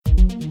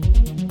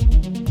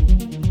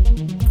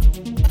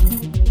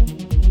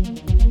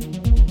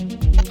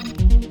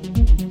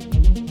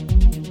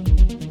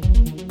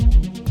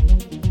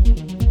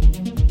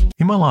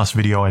my last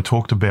video, I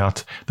talked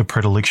about the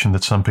predilection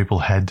that some people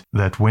had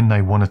that when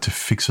they wanted to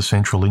fix a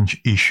central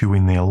issue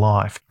in their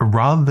life,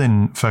 rather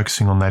than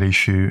focusing on that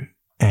issue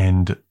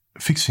and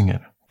fixing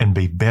it and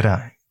be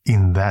better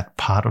in that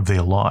part of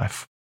their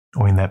life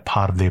or in that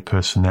part of their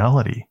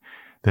personality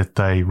that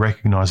they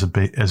recognize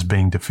as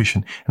being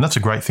deficient. And that's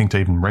a great thing to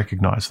even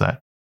recognize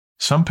that.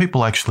 Some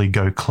people actually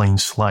go clean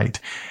slate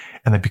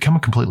and they become a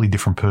completely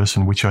different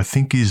person, which I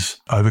think is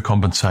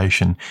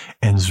overcompensation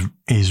and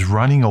is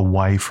running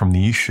away from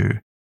the issue.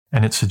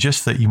 And it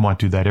suggests that you might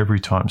do that every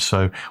time.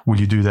 So will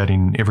you do that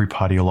in every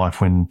part of your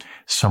life when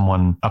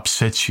someone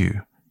upsets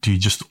you? Do you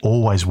just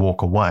always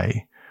walk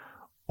away?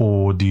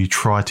 Or do you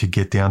try to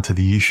get down to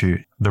the issue?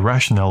 The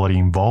rationality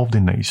involved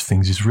in these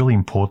things is really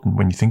important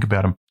when you think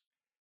about them.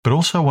 But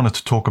also I wanted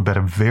to talk about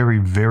a very,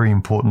 very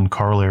important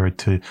corollary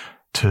to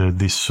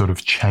this sort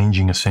of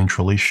changing a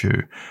central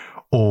issue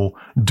or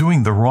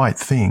doing the right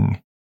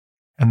thing.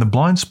 And the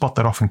blind spot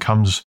that often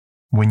comes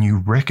when you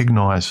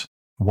recognize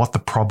what the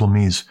problem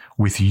is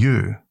with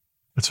you.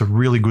 It's a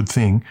really good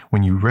thing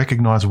when you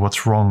recognize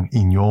what's wrong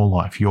in your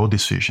life, your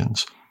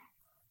decisions.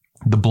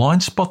 The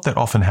blind spot that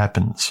often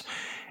happens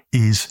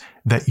is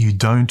that you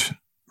don't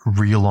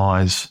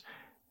realize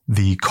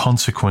the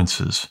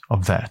consequences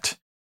of that,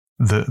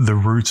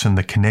 the roots and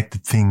the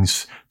connected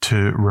things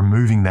to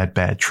removing that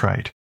bad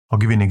trait. I'll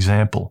give you an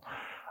example.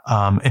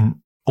 And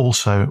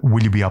also,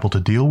 will you be able to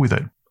deal with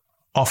it?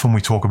 Often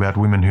we talk about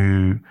women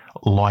who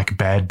like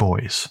bad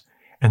boys,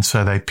 and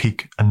so they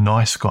pick a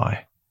nice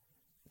guy.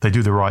 They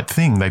do the right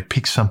thing. They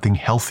pick something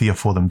healthier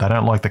for them. They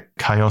don't like the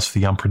chaos,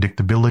 the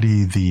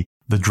unpredictability,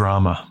 the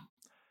drama.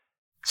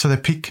 So they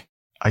pick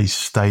a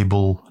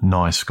stable,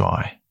 nice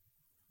guy.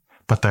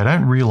 But they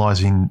don't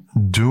realize in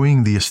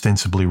doing the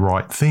ostensibly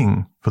right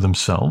thing for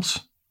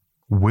themselves,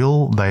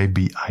 will they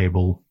be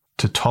able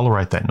to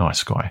tolerate that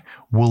nice guy?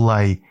 Will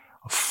they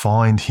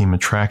find him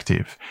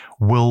attractive?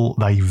 Will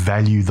they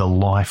value the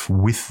life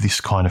with this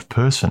kind of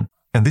person?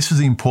 And this is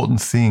the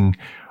important thing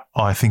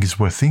I think is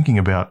worth thinking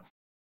about.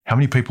 How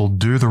many people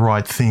do the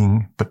right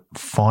thing but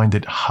find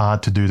it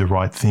hard to do the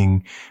right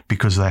thing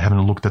because they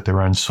haven't looked at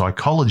their own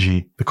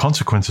psychology, the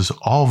consequences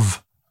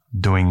of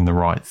doing the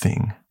right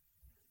thing?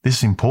 This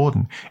is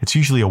important. It's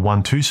usually a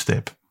 1-2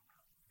 step.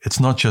 It's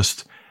not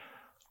just,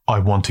 I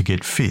want to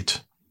get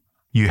fit.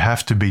 You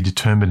have to be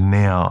determined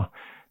now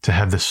to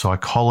have the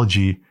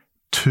psychology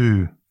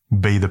to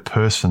be the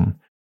person.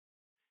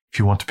 If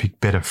you want to pick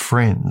better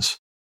friends,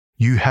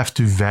 you have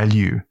to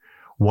value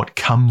what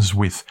comes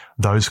with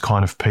those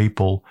kind of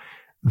people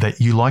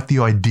that you like the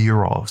idea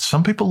of.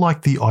 Some people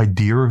like the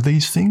idea of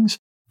these things,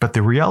 but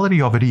the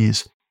reality of it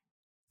is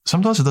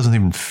sometimes it doesn't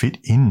even fit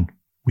in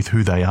with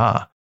who they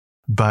are.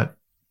 But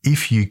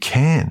if you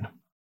can,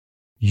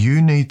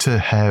 you need to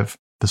have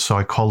the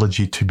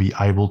psychology to be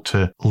able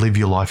to live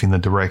your life in the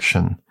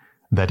direction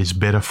that is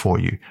better for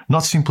you,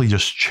 not simply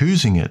just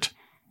choosing it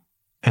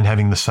and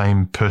having the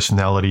same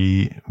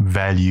personality,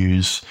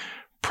 values,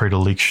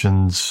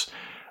 predilections,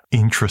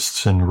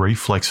 interests and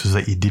reflexes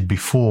that you did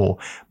before,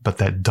 but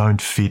that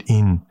don't fit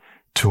in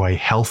to a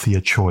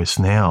healthier choice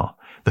now.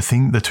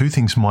 The two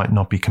things might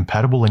not be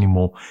compatible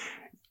anymore.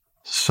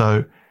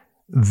 So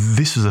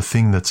this is a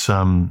thing that's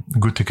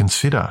good to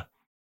consider.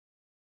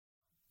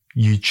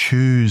 You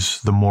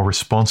choose the more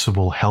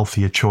responsible,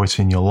 healthier choice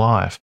in your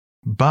life,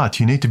 but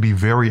you need to be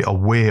very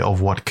aware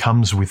of what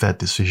comes with that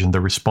decision,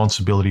 the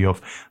responsibility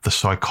of the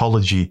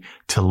psychology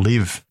to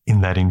live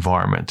in that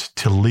environment,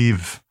 to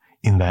live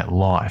in that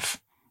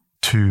life,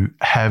 to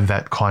have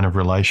that kind of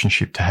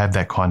relationship, to have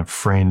that kind of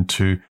friend,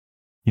 to,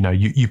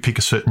 you pick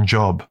a certain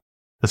job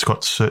that's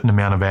got a certain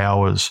amount of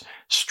hours,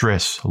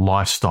 stress,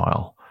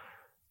 lifestyle.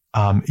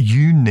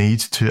 You need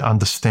to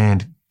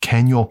understand,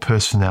 can your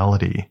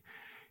personality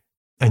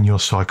and your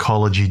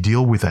psychology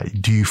deal with that?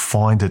 Do you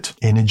find it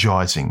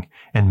energizing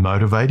and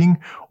motivating,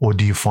 or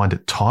do you find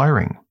it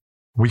tiring?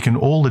 We can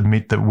all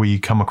admit that we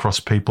come across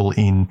people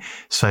in,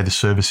 say, the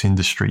service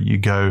industry. You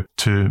go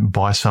to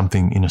buy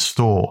something in a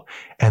store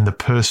and the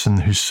person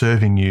who's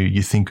serving you,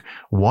 you think,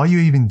 why are you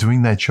even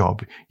doing that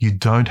job? You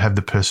don't have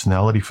the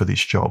personality for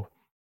this job.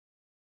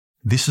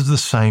 This is the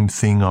same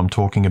thing I'm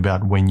talking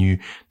about when you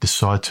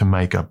decide to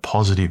make a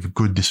positive,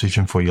 good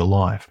decision for your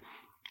life.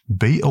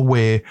 Be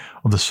aware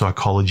of the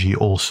psychology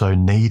also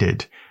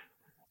needed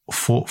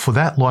for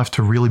that life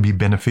to really be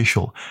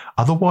beneficial.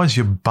 Otherwise,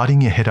 you're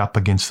butting your head up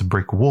against the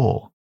brick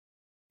wall.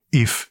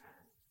 If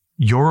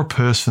you're a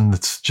person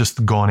that's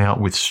just gone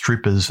out with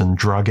strippers and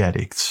drug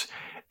addicts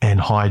and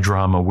high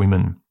drama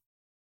women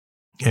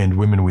and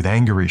women with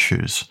anger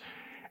issues,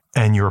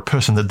 and you're a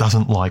person that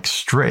doesn't like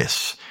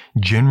stress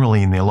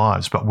generally in their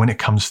lives, but when it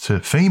comes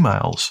to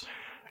females,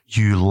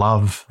 you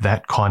love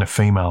that kind of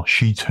female.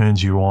 She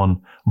turns you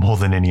on more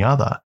than any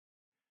other.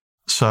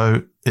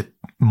 So it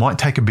might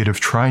take a bit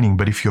of training,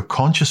 but if you're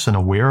conscious and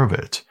aware of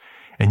it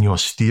and you're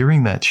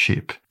steering that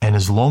ship, and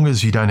as long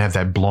as you don't have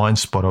that blind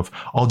spot of,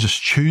 I'll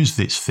just choose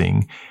this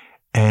thing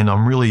and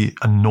I'm really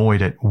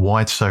annoyed at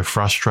why it's so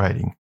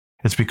frustrating,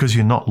 It's because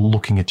you're not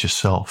looking at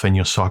yourself and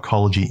your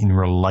psychology in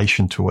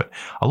relation to it.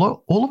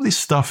 All of this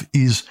stuff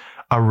is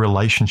a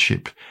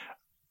relationship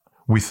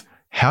with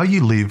how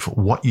you live,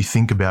 what you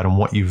think about, and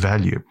what you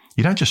value.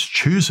 You don't just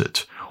choose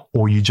it,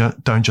 or you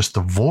don't just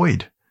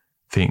avoid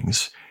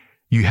things.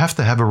 You have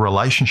to have a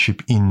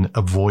relationship in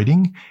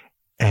avoiding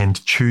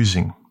and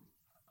choosing.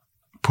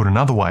 Put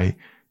another way,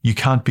 you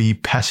can't be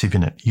passive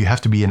in it. You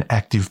have to be an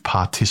active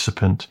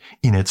participant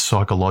in it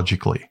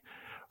psychologically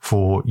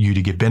for you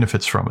to get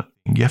benefits from it.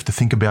 You have to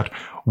think about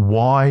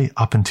why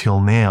up until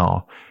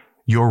now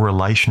your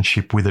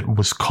relationship with it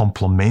was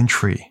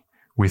complementary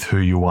with who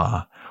you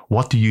are.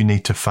 What do you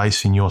need to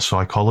face in your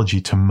psychology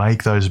to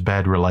make those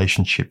bad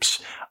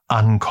relationships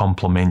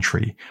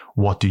uncomplimentary?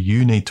 What do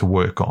you need to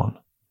work on?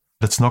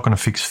 That's not going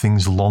to fix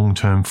things long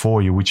term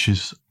for you,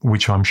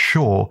 which I'm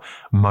sure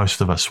most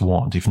of us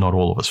want, if not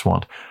all of us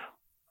want.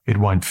 It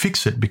won't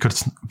fix it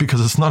because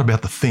it's not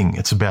about the thing.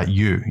 It's about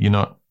you. You're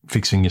not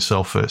fixing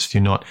yourself first.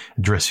 You're not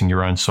addressing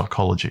your own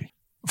psychology.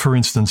 For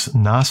instance,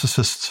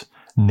 narcissists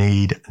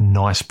need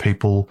nice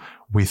people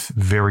with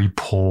very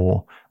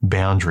poor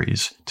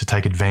boundaries to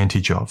take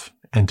advantage of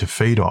and to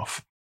feed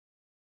off.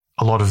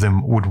 A lot of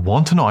them would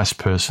want a nice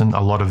person.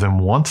 A lot of them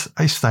want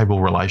a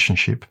stable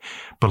relationship,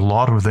 but a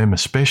lot of them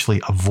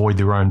especially avoid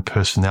their own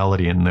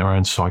personality and their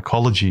own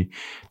psychology.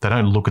 They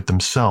don't look at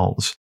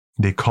themselves.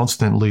 They're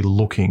constantly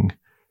looking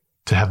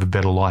to have a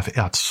better life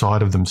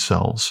outside of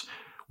themselves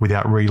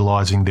without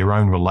realizing their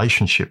own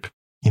relationship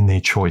in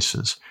their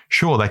choices.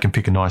 Sure, they can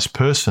pick a nice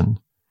person,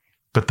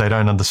 but they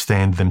don't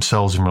understand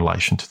themselves in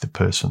relation to the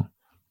person.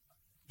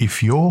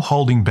 If you're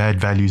holding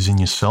bad values in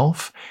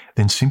yourself,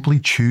 then simply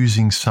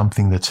choosing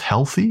something that's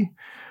healthy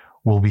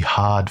will be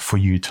hard for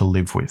you to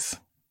live with,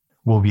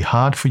 will be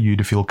hard for you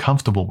to feel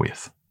comfortable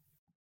with.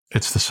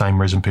 It's the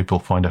same reason people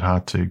find it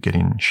hard to get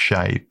in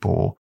shape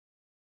or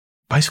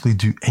basically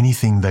do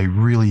anything they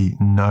really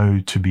know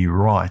to be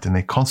right, and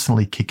they're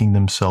constantly kicking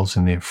themselves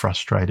and they're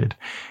frustrated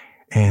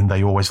and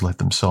they always let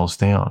themselves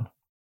down.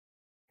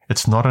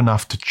 It's not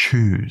enough to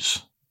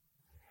choose.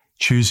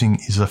 Choosing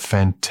is a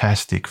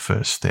fantastic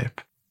first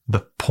step. The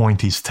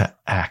point is to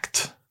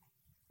act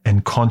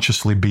and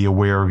consciously be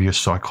aware of your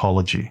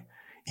psychology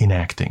in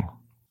acting.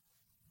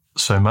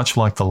 So much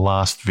like the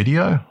last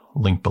video,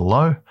 link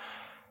below,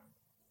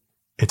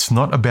 it's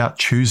not about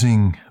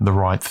choosing the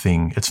right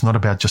thing. It's not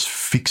about just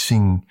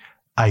fixing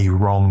a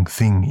wrong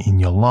thing in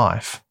your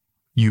life.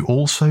 You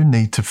also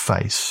need to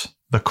face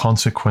the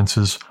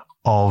consequences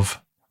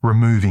of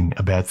removing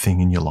a bad thing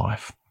in your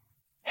life.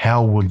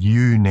 How will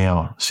you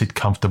now sit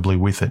comfortably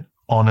with it,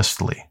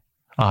 honestly?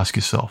 Ask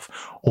yourself.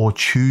 Or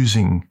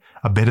choosing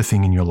a better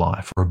thing in your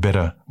life or a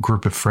better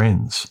group of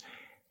friends.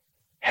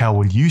 How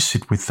will you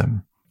sit with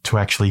them to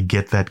actually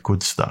get that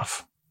good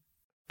stuff?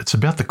 It's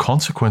about the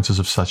consequences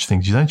of such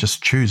things. You don't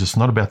just choose. It's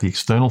not about the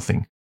external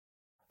thing.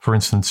 For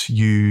instance,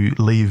 you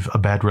leave a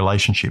bad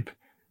relationship.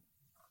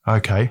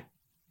 Okay,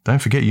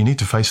 don't forget you need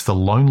to face the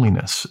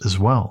loneliness as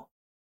well.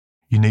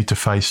 You need to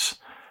face,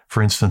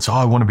 for instance,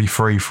 I want to be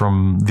free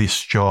from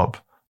this job.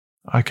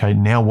 Okay,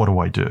 now what do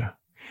I do?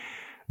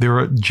 There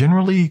are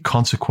generally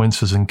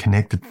consequences and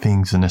connected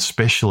things, and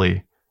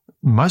especially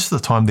most of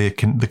the time the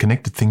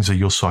connected things are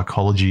your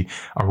psychology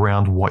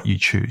around what you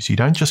choose. You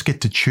don't just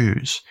get to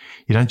choose.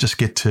 You don't just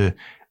get to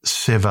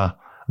sever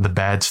the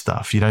bad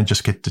stuff. You don't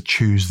just get to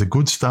choose the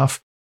good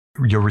stuff.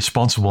 You're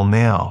responsible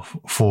now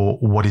for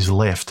what is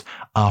left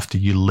after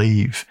you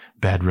leave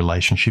bad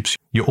relationships.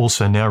 You're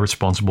also now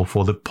responsible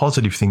for the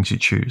positive things you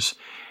choose.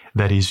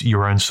 That is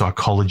your own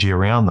psychology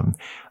around them.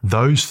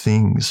 Those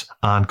things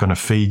aren't going to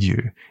feed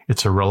you.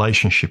 It's a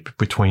relationship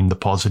between the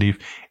positive.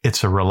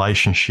 It's a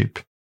relationship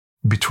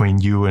between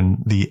you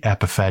and the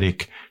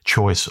apophatic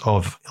choice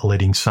of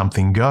letting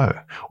something go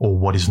or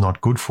what is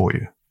not good for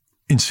you.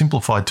 In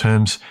simplified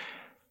terms,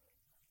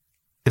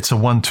 it's a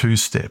 1-2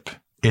 step.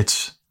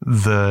 It's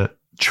the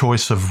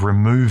choice of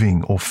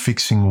removing or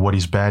fixing what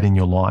is bad in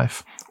your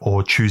life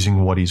or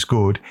choosing what is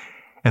good,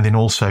 and then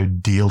also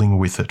dealing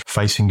with it,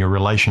 facing your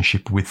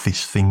relationship with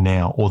this thing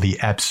now or the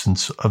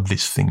absence of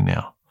this thing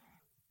now.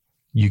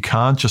 You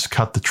can't just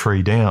cut the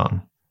tree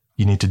down.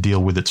 You need to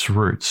deal with its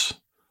roots.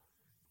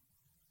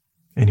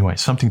 Anyway,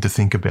 something to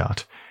think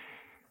about.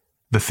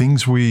 The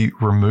things we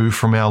remove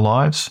from our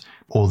lives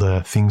or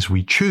the things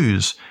we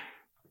choose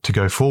to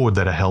go forward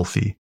that are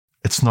healthy,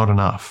 it's not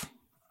enough.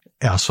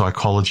 Our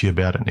psychology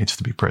about it needs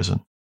to be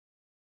present.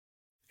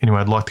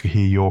 Anyway, I'd like to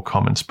hear your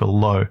comments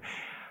below.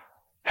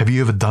 Have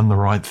you ever done the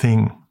right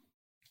thing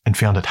and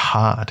found it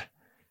hard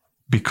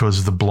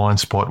because the blind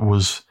spot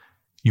was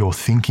your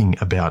thinking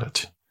about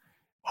it?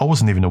 I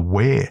wasn't even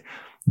aware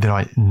that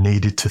I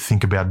needed to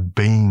think about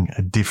being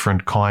a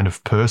different kind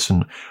of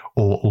person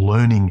or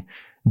learning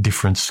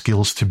different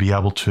skills to be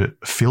able to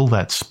fill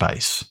that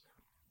space.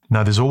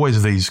 Now, there's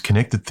always these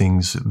connected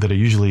things that are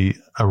usually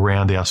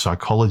around our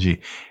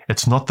psychology.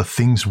 It's not the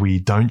things we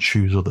don't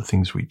choose or the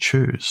things we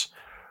choose.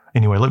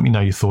 Anyway, let me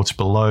know your thoughts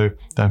below.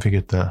 Don't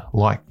forget to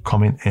like,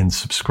 comment, and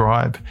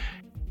subscribe.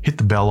 Hit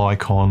the bell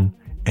icon,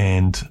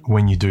 and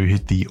when you do,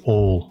 hit the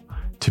all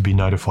to be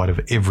notified of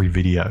every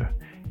video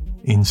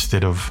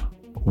instead of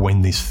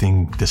when this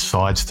thing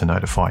decides to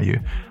notify you.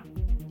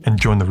 And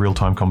join the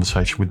real-time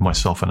conversation with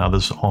myself and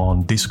others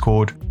on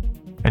Discord.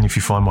 And if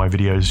you find my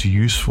videos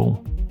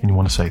useful and you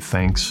want to say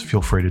thanks,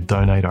 feel free to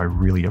donate. I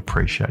really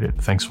appreciate it.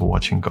 Thanks for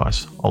watching,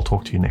 guys. I'll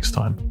talk to you next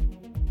time.